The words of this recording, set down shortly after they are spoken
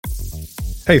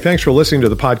Hey, thanks for listening to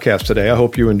the podcast today. I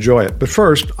hope you enjoy it. But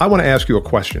first, I want to ask you a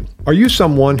question. Are you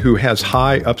someone who has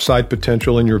high upside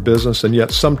potential in your business, and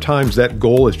yet sometimes that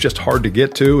goal is just hard to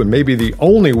get to, and maybe the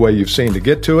only way you've seen to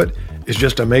get to it is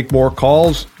just to make more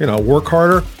calls, work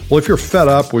harder? Well, if you're fed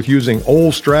up with using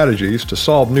old strategies to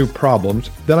solve new problems,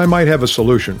 then I might have a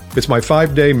solution. It's my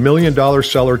 5-day $1 Million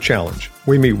Seller Challenge.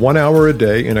 We meet 1 hour a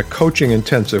day in a coaching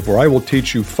intensive where I will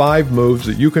teach you 5 moves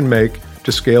that you can make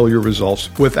to scale your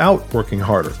results without working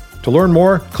harder. To learn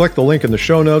more, click the link in the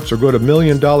show notes or go to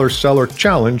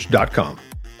 $1,000,000sellerchallenge.com.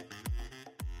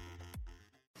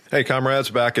 Hey, comrades,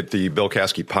 back at the Bill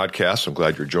Caskey Podcast. I'm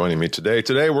glad you're joining me today.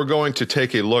 Today, we're going to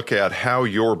take a look at how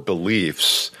your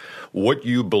beliefs, what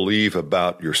you believe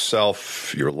about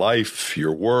yourself, your life,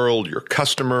 your world, your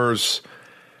customers,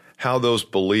 how those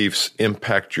beliefs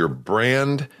impact your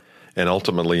brand and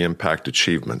ultimately impact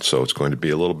achievement. So it's going to be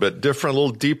a little bit different, a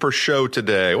little deeper show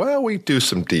today. Well, we do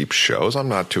some deep shows. I'm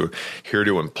not here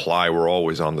to imply we're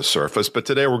always on the surface, but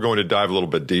today we're going to dive a little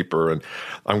bit deeper, and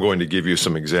I'm going to give you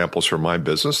some examples from my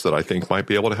business that I think might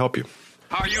be able to help you.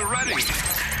 Are you ready?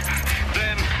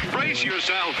 Then brace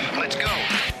yourself. Let's go.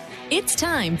 It's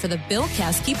time for the Bill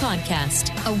Caskey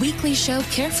Podcast, a weekly show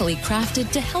carefully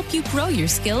crafted to help you grow your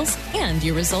skills and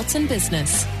your results in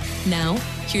business. Now,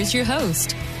 here's your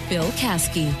host, Bill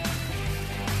Caskey.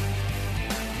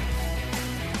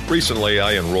 Recently,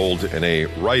 I enrolled in a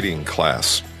writing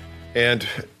class. And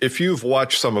if you've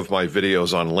watched some of my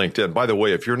videos on LinkedIn, by the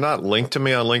way, if you're not linked to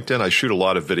me on LinkedIn, I shoot a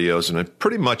lot of videos, and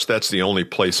pretty much that's the only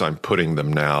place I'm putting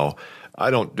them now.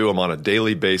 I don't do them on a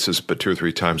daily basis, but 2 or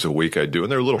 3 times a week I do.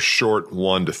 And they're little short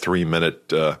 1 to 3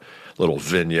 minute little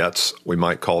vignettes, we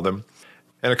might call them.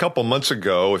 And a couple months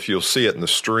ago, if you'll see it in the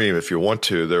stream, if you want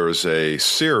to, there is a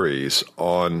series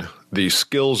on the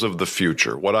skills of the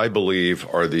future, what I believe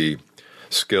are the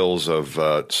skills of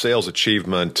sales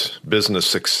achievement, business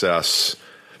success,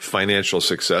 financial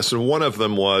success. And one of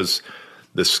them was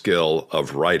the skill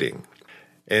of writing.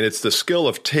 And it's the skill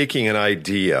of taking an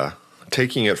idea,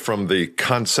 taking it from the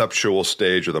conceptual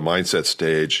stage or the mindset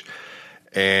stage,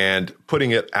 and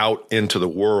putting it out into the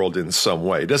world in some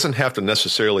way. It doesn't have to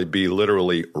necessarily be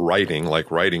literally writing,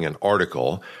 like writing an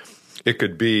article. It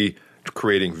could be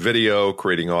creating video,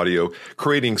 creating audio,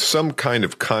 creating some kind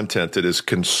of content that is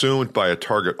consumed by a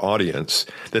target audience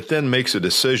that then makes a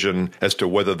decision as to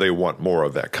whether they want more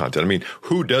of that content. I mean,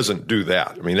 who doesn't do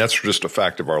that? I mean, that's just a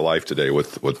fact of our life today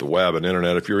with the web and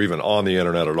internet. If you're even on the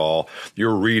internet at all,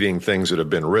 you're reading things that have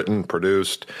been written,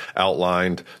 produced,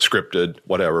 outlined, scripted,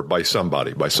 whatever, by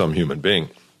somebody, by some human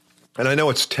being. And I know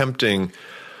it's tempting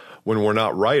when we're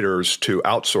not writers to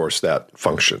outsource that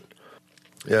function.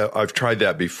 Yeah, I've tried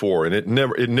that before, and it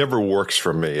never works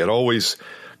for me. It always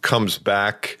comes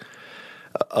back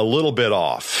a little bit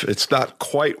off. It's not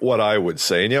quite what I would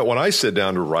say. And yet when I sit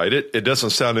down to write it, it doesn't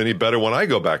sound any better when I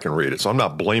go back and read it. So I'm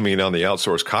not blaming it on the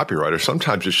outsourced copywriter.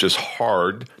 Sometimes it's just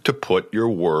hard to put your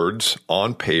words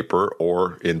on paper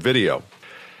or in video.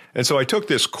 And so I took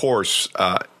this course,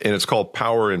 and it's called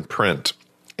Power in Print.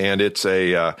 And it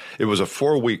was a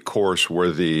 4-week course where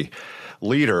the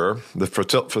leader, the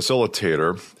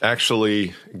facilitator,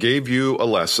 actually gave you a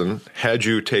lesson, had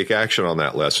you take action on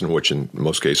that lesson, which in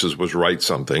most cases was write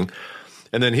something.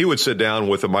 And then he would sit down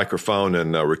with a microphone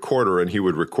and a recorder, and he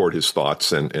would record his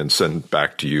thoughts and send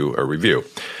back to you a review.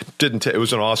 It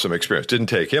was an awesome experience. Didn't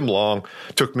take him long.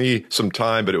 Took me some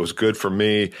time, but it was good for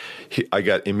me. I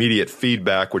got immediate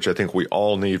feedback, which I think we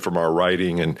all need from our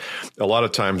writing. And a lot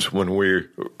of times when we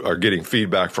are getting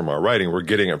feedback from our writing, we're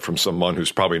getting it from someone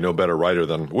who's probably no better writer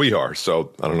than we are.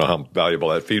 So I don't know how valuable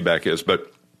that feedback is.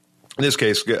 But in this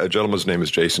case, a gentleman's name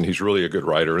is Jason. He's really a good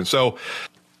writer. And so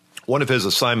one of his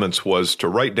assignments was to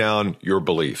write down your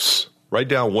beliefs, write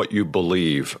down what you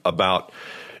believe about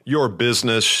your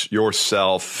business,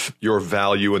 yourself, your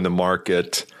value in the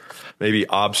market, maybe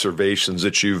observations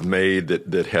that you've made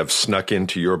that have snuck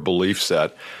into your belief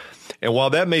set. And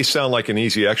while that may sound like an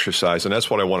easy exercise, and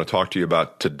that's what I want to talk to you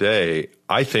about today,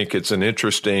 I think it's an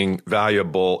interesting,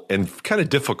 valuable, and kind of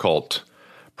difficult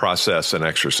process and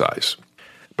exercise.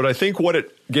 But I think what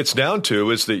it gets down to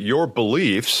is that your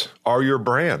beliefs are your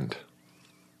brand.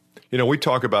 We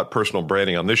talk about personal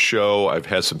branding on this show. I've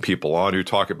had some people on who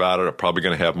talk about it. I'm probably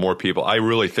going to have more people. I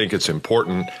really think it's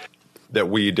important that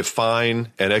we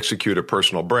define and execute a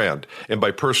personal brand. And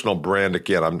by personal brand,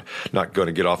 again, I'm not going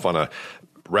to get off on a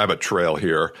rabbit trail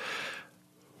here.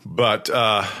 But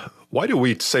why do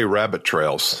we say rabbit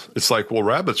trails? It's like, well,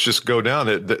 rabbits just go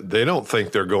down. They don't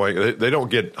think they're going. They don't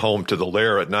get home to the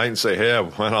lair at night and say, "Hey, I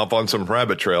went off on some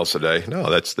rabbit trails today." No,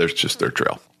 there's just their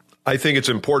trail. I think it's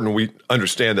important we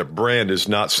understand that brand is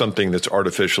not something that's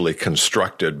artificially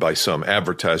constructed by some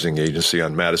advertising agency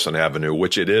on Madison Avenue,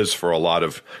 which it is for a lot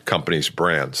of companies'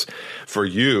 brands. For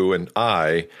you and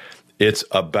I, it's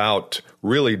about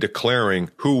really declaring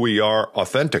who we are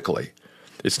authentically.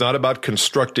 It's not about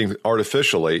constructing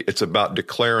artificially. It's about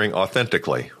declaring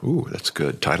authentically. Ooh, that's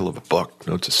good. Title of a book.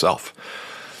 Note to self.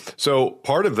 So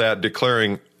part of that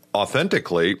declaring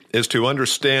authentically is to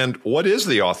understand what is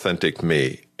the authentic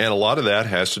me. And a lot of that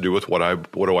has to do with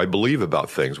what do I believe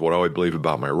about things? What do I believe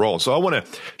about my role? So I want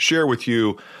to share with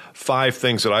you 5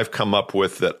 things that I've come up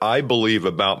with that I believe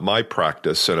about my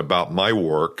practice and about my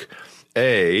work.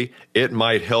 It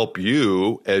might help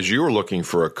you as you're looking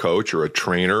for a coach or a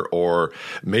trainer, or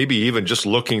maybe even just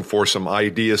looking for some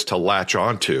ideas to latch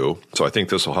onto. So I think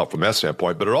this will help from that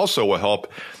standpoint, but it also will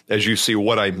help as you see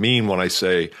what I mean when I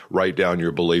say write down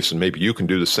your beliefs, and maybe you can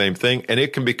do the same thing, and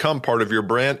it can become part of your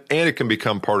brand, and it can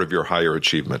become part of your higher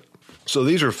achievement. So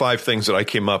these are 5 things that I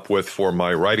came up with for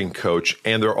my writing coach,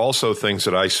 and they're also things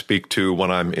that I speak to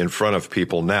when I'm in front of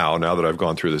people now that I've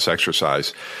gone through this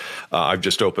exercise. I've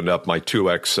just opened up my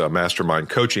 2X Mastermind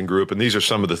coaching group, and these are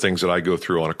some of the things that I go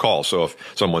through on a call. So if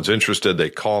someone's interested, they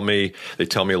call me, they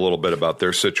tell me a little bit about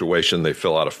their situation, they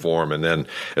fill out a form, and then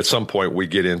at some point we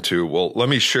get into, well, let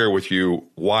me share with you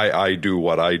why I do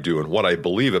what I do and what I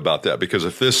believe about that. Because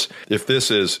if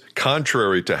this is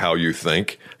contrary to how you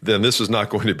think, then this is not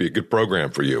going to be a good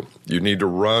program for you. You need to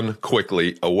run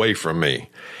quickly away from me.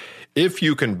 If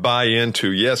you can buy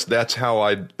into, yes, that's how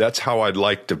I'd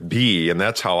like to be, and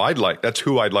that's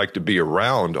who I'd like to be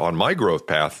around on my growth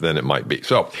path, then it might be.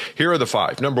 So here are the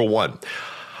 5. Number 1,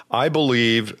 I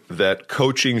believe that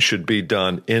coaching should be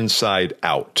done inside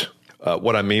out.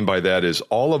 What I mean by that is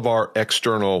all of our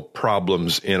external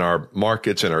problems in our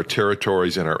markets, in our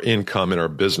territories, in our income, in our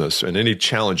business, and any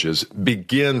challenges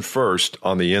begin first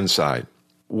on the inside.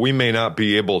 We may not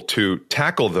be able to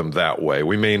tackle them that way.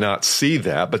 We may not see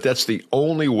that, but that's the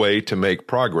only way to make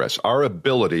progress. Our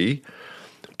ability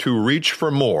to reach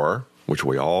for more, which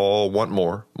we all want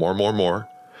more,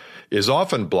 is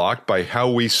often blocked by how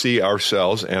we see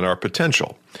ourselves and our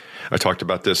potential. I talked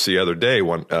about this the other day in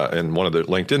one of the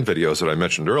LinkedIn videos that I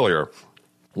mentioned earlier.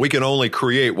 We can only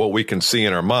create what we can see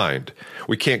in our mind.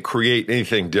 We can't create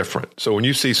anything different. So when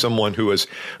you see someone who has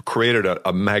created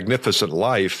a magnificent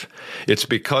life, it's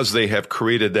because they have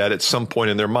created that at some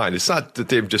point in their mind. It's not that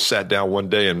they've just sat down one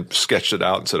day and sketched it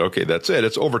out and said, okay, that's it.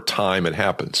 It's over time it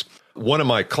happens. One of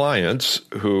my clients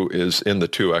who is in the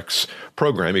 2X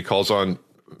program, he calls on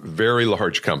very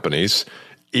large companies,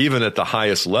 even at the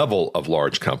highest level of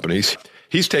large companies.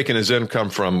 He's taken his income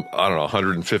from,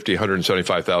 $150,000,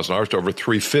 $175,000 to over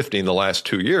 $350,000 in the last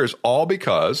 2 years, all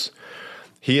because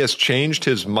he has changed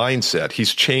his mindset.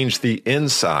 He's changed the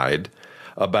inside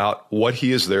about what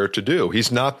he is there to do. He's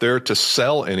not there to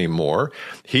sell anymore.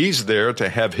 He's there to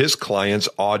have his clients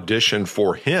audition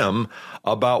for him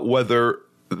about whether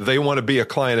they want to be a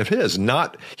client of his,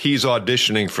 not he's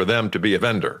auditioning for them to be a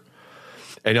vendor.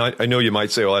 And I know you might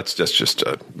say, well, that's just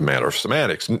a matter of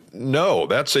semantics. No,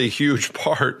 that's a huge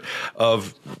part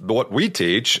of what we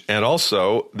teach, and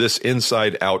also this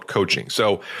inside-out coaching.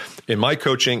 So in my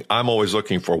coaching, I'm always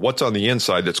looking for what's on the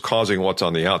inside that's causing what's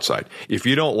on the outside. If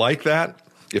you don't like that,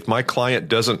 if my client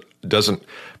doesn't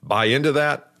buy into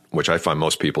that, which I find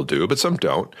most people do, but some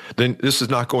don't, then this is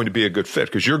not going to be a good fit,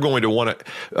 because you're going to want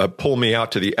to pull me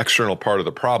out to the external part of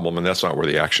the problem, and that's not where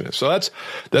the action is. So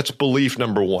that's belief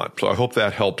number 1. So I hope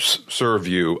that helps serve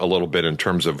you a little bit in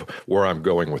terms of where I'm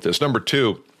going with this. Number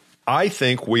 2, I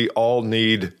think we all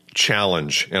need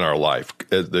challenge in our life.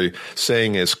 The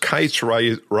saying is, kites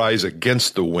rise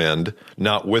against the wind,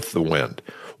 not with the wind.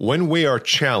 When we are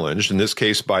challenged, in this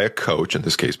case by a coach, in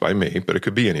this case by me, but it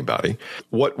could be anybody,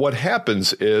 what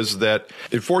happens is that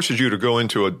it forces you to go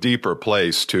into a deeper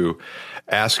place to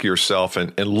ask yourself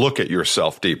and look at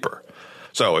yourself deeper.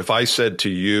 So if you said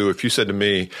to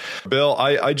me, Bill,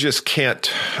 I just can't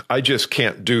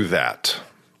do that.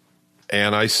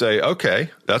 And I say,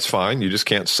 okay, that's fine. You just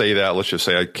can't say that. Let's just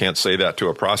say I can't say that to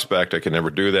a prospect. I can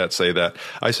never do that, say that.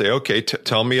 I say, okay,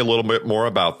 tell me a little bit more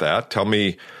about that. Tell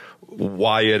me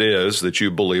why it is that you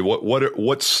believe,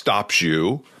 what stops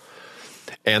you.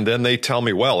 And then they tell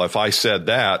me, well, if I said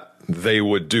that, they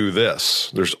would do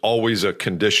this. There's always a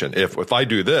condition. If I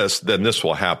do this, then this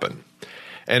will happen.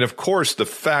 And of course, the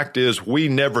fact is we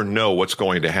never know what's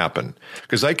going to happen,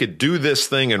 because I could do this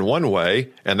thing in one way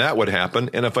and that would happen.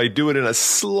 And if I do it in a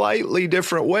slightly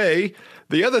different way,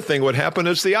 the other thing would happen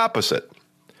is the opposite.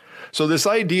 So this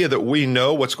idea that we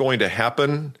know what's going to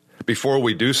happen before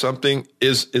we do something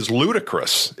is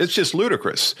ludicrous. It's just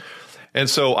ludicrous. And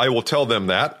so I will tell them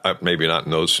that, maybe not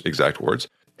in those exact words.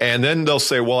 And then they'll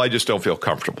say, well, I just don't feel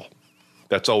comfortable.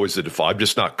 That's always the default. I'm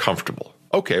just not comfortable.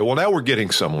 Okay, well, now we're getting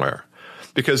somewhere.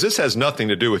 Because this has nothing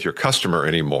to do with your customer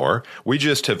anymore. We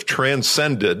just have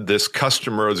transcended this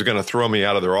customer is going to throw me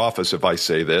out of their office if I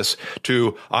say this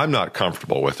to I'm not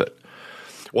comfortable with it.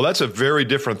 Well, that's a very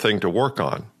different thing to work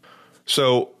on.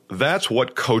 So that's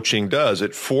what coaching does.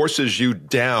 It forces you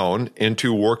down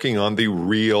into working on the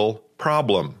real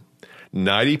problem.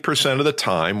 90% of the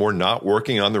time, we're not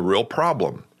working on the real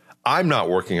problem. I'm not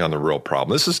working on the real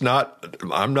problem.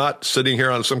 I'm not sitting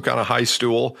here on some kind of high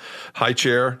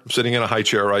chair. I'm sitting in a high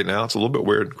chair right now. It's a little bit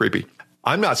weird and creepy.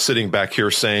 I'm not sitting back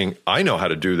here saying, I know how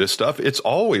to do this stuff. It's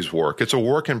always work. It's a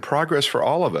work in progress for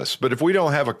all of us. But if we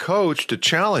don't have a coach to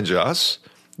challenge us,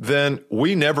 then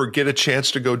we never get a chance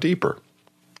to go deeper.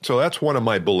 So that's one of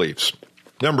my beliefs.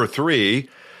 Number 3,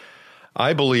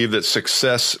 I believe that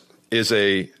success is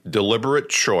a deliberate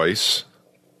choice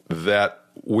that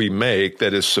we make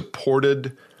that is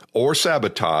supported or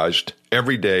sabotaged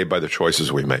every day by the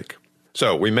choices we make.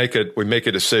 So we make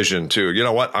a decision to, you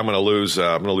know what, I'm going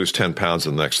to lose 10 pounds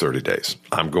in the next 30 days.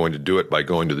 I'm going to do it by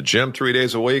going to the gym 3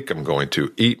 days a week. I'm going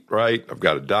to eat right. I've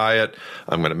got a diet.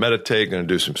 I'm going to meditate, going to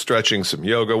do some stretching, some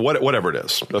yoga, whatever it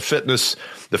is. The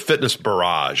fitness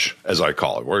barrage, as I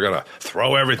call it. We're going to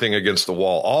throw everything against the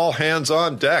wall. All hands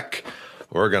on deck.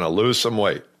 We're going to lose some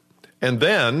weight. And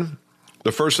then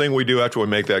the first thing we do after we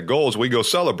make that goal is we go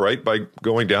celebrate by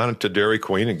going down to Dairy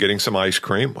Queen and getting some ice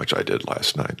cream, which I did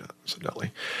last night,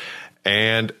 incidentally.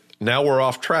 And now we're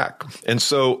off track. And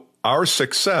so our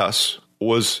success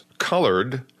was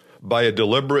colored by a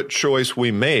deliberate choice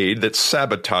we made that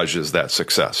sabotages that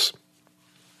success.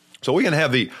 So we can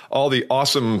have all the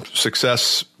awesome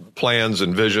success plans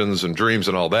and visions and dreams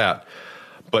and all that,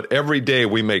 but every day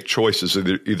we make choices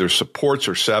that either supports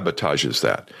or sabotages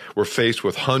that. We're faced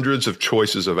with hundreds of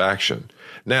choices of action.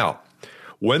 Now,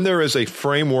 when there is a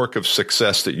framework of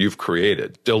success that you've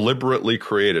created, deliberately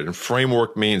created, and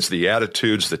framework means the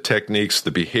attitudes, the techniques,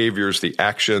 the behaviors, the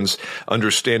actions,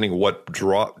 understanding what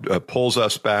pulls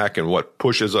us back and what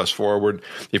pushes us forward.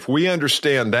 If we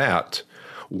understand that,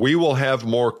 we will have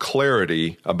more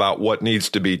clarity about what needs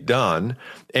to be done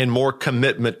and more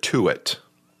commitment to it.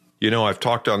 You know, I've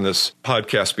talked on this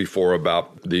podcast before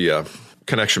about the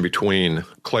connection between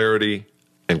clarity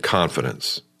and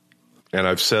confidence. And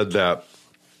I've said that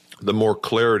the more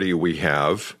clarity we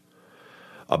have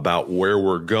about where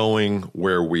we're going,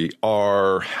 where we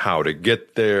are, how to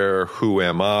get there, who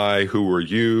am I, who are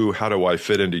you, how do I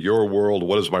fit into your world,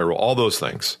 what is my role, all those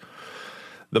things,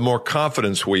 the more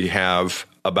confidence we have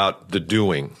about the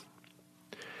doing.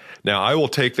 Now, I will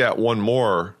take that one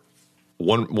more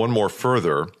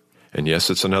further. And yes,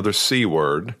 it's another C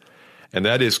word, and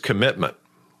that is commitment.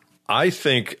 I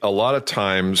think a lot of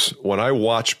times when I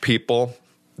watch people,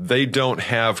 they don't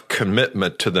have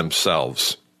commitment to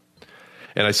themselves.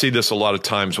 And I see this a lot of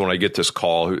times when I get this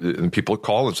call, and people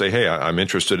call and say, hey, I'm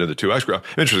interested in the 2X group.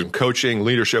 I'm interested in coaching,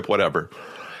 leadership, whatever.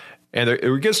 And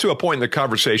it gets to a point in the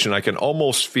conversation, I can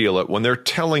almost feel it when they're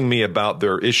telling me about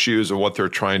their issues and what they're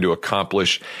trying to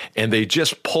accomplish, and they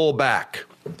just pull back.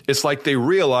 It's like they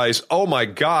realize, oh my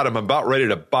God, I'm about ready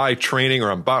to buy training,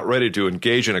 or I'm about ready to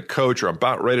engage in a coach, or I'm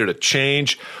about ready to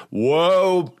change.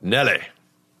 Whoa, Nelly,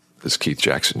 as Keith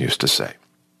Jackson used to say.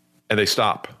 And they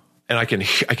stop. And I can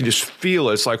just feel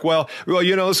it. It's like, well,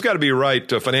 you know, it's got to be right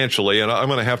financially, and I'm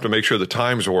going to have to make sure the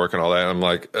times work and all that. And I'm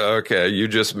like, okay, you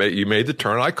made the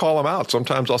turn. I call them out.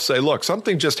 Sometimes I'll say, look,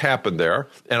 something just happened there,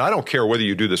 and I don't care whether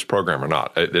you do this program or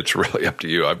not. It's really up to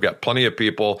you. I've got plenty of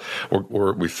people.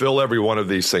 We fill every one of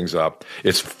these things up.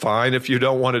 It's fine if you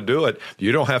don't want to do it.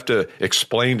 You don't have to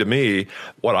explain to me.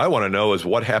 What I want to know is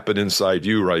what happened inside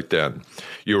you right then.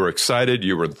 You were excited.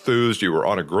 You were enthused. You were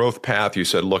on a growth path. You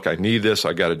said, look, I need this.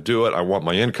 I got to do it. I want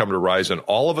my income to rise. And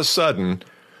all of a sudden,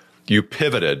 you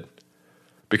pivoted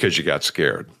because you got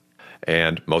scared.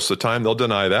 And most of the time, they'll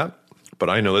deny that. But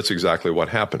I know that's exactly what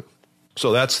happened.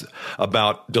 So that's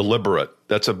about deliberate.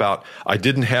 That's about, I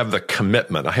didn't have the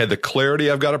commitment. I had the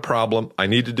clarity, I've got a problem. I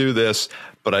need to do this.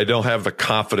 But I don't have the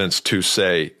confidence to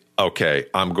say, okay,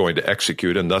 I'm going to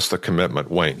execute, and thus the commitment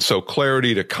wanes. So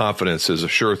clarity to confidence is a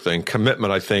sure thing.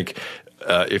 Commitment, I think,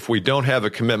 if we don't have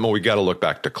a commitment, we got to look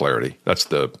back to clarity. That's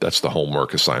the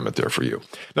homework assignment there for you.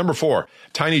 Number 4,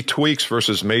 tiny tweaks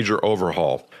versus major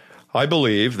overhaul. I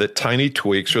believe that tiny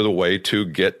tweaks are the way to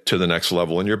get to the next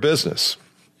level in your business.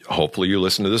 hopefully you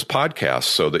listen to this podcast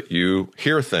so that you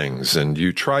hear things and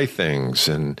you try things,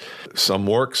 and some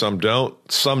work, some don't.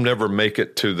 Some never make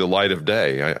it to the light of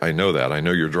day. I know that. I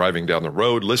know you're driving down the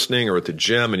road listening or at the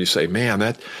gym and you say, man,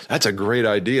 that's a great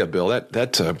idea, Bill.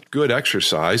 That's a good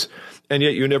exercise. And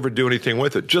yet you never do anything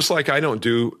with it. Just like I don't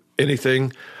do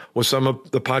anything with some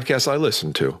of the podcasts I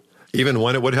listen to, even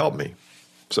when it would help me.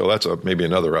 So that's maybe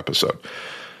another episode.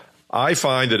 I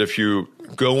find that if you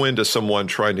go into someone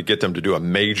trying to get them to do a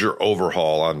major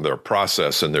overhaul on their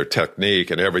process and their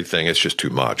technique and everything, it's just too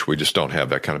much. We just don't have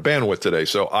that kind of bandwidth today.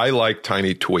 So I like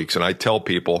tiny tweaks. And I tell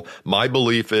people, my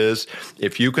belief is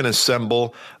if you can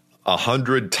assemble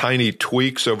 100 tiny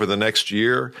tweaks over the next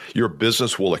year, your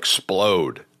business will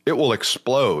explode. It will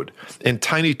explode. And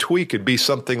tiny tweak could be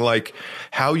something like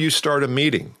how you start a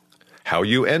meeting, how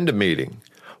you end a meeting,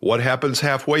 what happens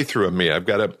halfway through a meeting. I've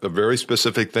got a very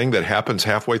specific thing that happens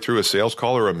halfway through a sales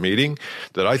call or a meeting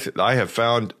that I have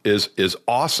found is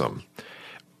awesome.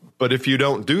 But if you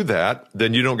don't do that,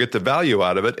 then you don't get the value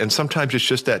out of it. And sometimes it's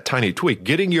just that tiny tweak.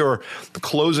 Getting your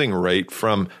closing rate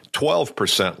from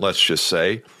 12%, let's just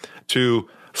say, to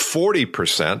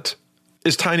 40%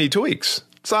 is tiny tweaks.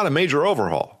 It's not a major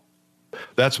overhaul.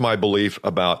 That's my belief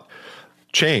about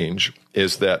change,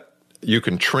 is that you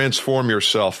can transform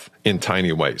yourself in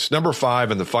tiny ways. Number 5,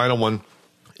 and the final one,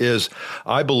 is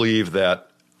I believe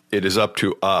that it is up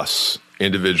to us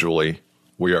individually.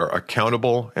 We are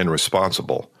accountable and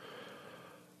responsible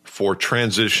for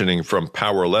transitioning from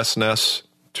powerlessness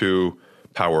to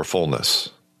powerfulness,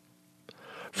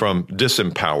 from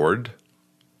disempowered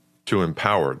to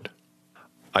empowered.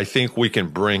 I think we can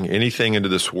bring anything into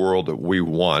this world that we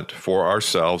want for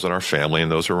ourselves and our family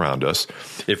and those around us.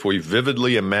 If we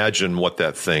vividly imagine what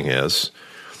that thing is,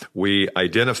 we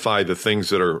identify the things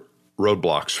that are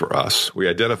roadblocks for us, we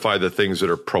identify the things that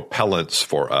are propellants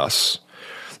for us,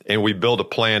 and we build a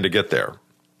plan to get there.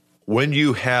 When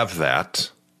you have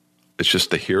that, it's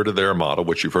just the here to there model,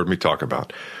 which you've heard me talk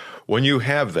about. When you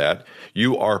have that,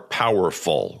 you are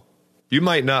powerful. You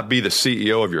might not be the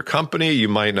CEO of your company. You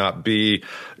might not be,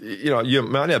 you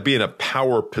might not be in a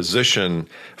power position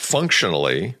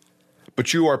functionally,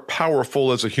 but you are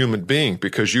powerful as a human being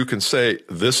because you can say,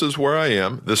 this is where I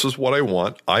am. This is what I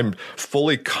want. I'm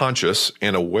fully conscious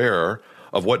and aware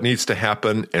of what needs to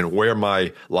happen and where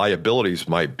my liabilities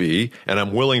might be. And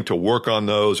I'm willing to work on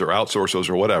those or outsource those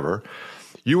or whatever.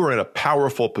 You are in a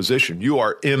powerful position. You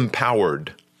are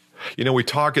empowered. We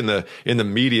talk in the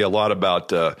media a lot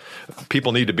about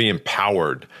people need to be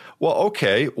empowered. Well,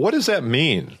 okay, what does that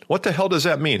mean? What the hell does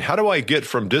that mean? How do I get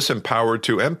from disempowered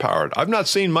to empowered? I've not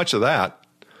seen much of that.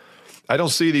 I don't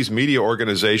see these media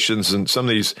organizations and some of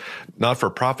these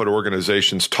not-for-profit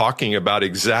organizations talking about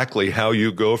exactly how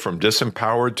you go from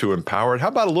disempowered to empowered. How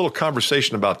about a little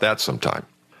conversation about that sometime?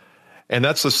 And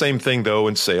that's the same thing, though,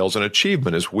 in sales and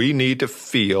achievement, is we need to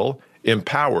feel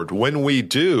empowered. When we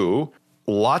do,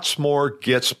 lots more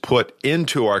gets put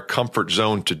into our comfort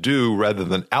zone to do rather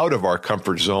than out of our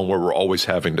comfort zone where we're always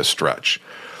having to stretch.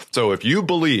 So if you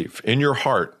believe in your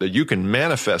heart that you can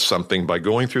manifest something by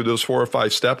going through those 4 or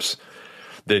 5 steps,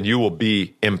 then you will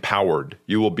be empowered.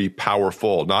 You will be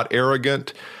powerful, not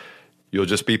arrogant. You'll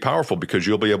just be powerful because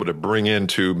you'll be able to bring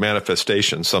into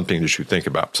manifestation something that you think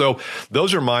about. So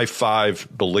those are my 5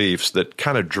 beliefs that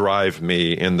kind of drive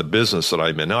me in the business that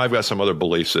I'm in. Now, I've got some other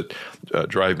beliefs that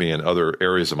drive me in other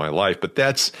areas of my life, but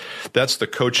that's the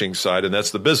coaching side and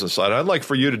that's the business side. I'd like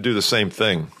for you to do the same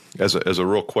thing as a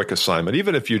real quick assignment.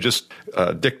 Even if you just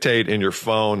dictate in your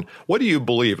phone, what do you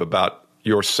believe about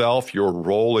yourself, your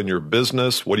role in your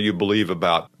business? What do you believe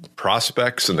about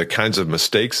prospects and the kinds of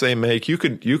mistakes they make? You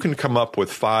can come up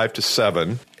with 5 to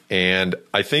 7, and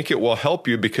I think it will help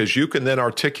you because you can then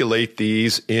articulate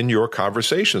these in your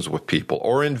conversations with people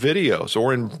or in videos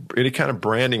or in any kind of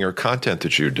branding or content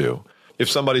that you do. If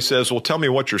somebody says, well, tell me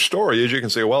what your story is, you can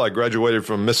say, well, I graduated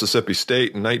from Mississippi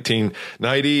State in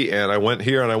 1990 and I went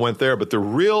here and I went there. But the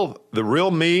real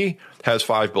me has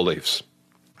 5 beliefs.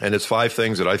 And it's 5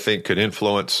 things that I think could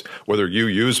influence whether you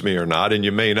use me or not. And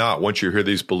you may not. Once you hear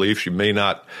these beliefs, this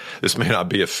may not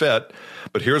be a fit.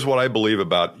 But here's what I believe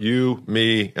about you,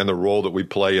 me, and the role that we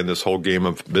play in this whole game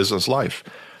of business life.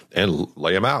 And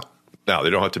lay them out. Now,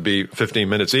 they don't have to be 15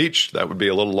 minutes each. That would be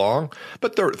a little long.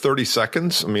 But they're 30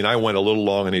 seconds. I mean, I went a little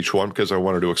long in each one because I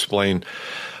wanted to explain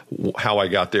how I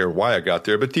got there, why I got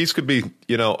there. But these could be,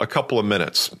 a couple of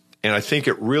minutes. And I think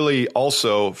it really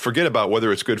also, forget about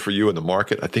whether it's good for you in the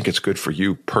market. I think it's good for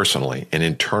you personally and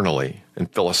internally and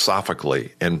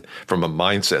philosophically and from a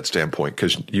mindset standpoint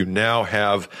because you now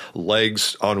have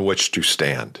legs on which to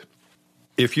stand.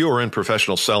 If you are in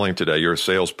professional selling today, you're a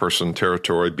salesperson,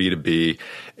 territory, B2B,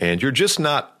 and you're just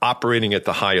not operating at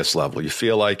the highest level. You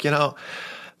feel like,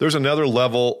 there's another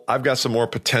level. I've got some more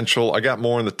potential. I got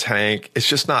more in the tank. It's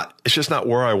just not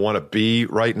where I want to be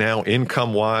right now,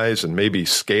 income wise and maybe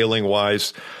scaling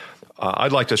wise.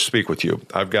 I'd like to speak with you.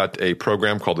 I've got a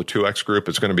program called the 2X Group.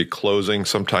 It's going to be closing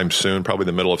sometime soon, probably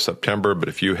the middle of September. But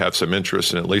if you have some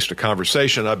interest in at least a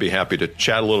conversation, I'd be happy to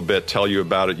chat a little bit, tell you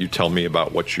about it. You tell me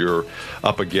about what you're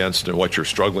up against and what you're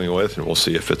struggling with, and we'll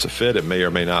see if it's a fit. It may or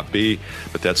may not be,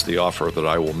 but that's the offer that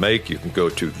I will make. You can go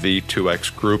to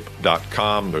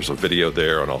the2xgroup.com. There's a video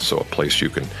there and also a place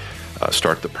you can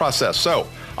start the process. So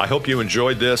I hope you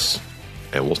enjoyed this,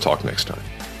 and we'll talk next time.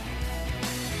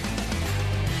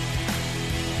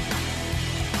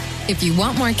 If you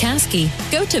want more Caskey,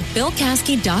 go to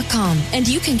BillCaskey.com and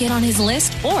you can get on his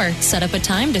list or set up a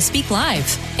time to speak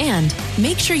live. And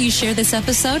make sure you share this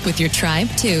episode with your tribe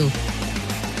too.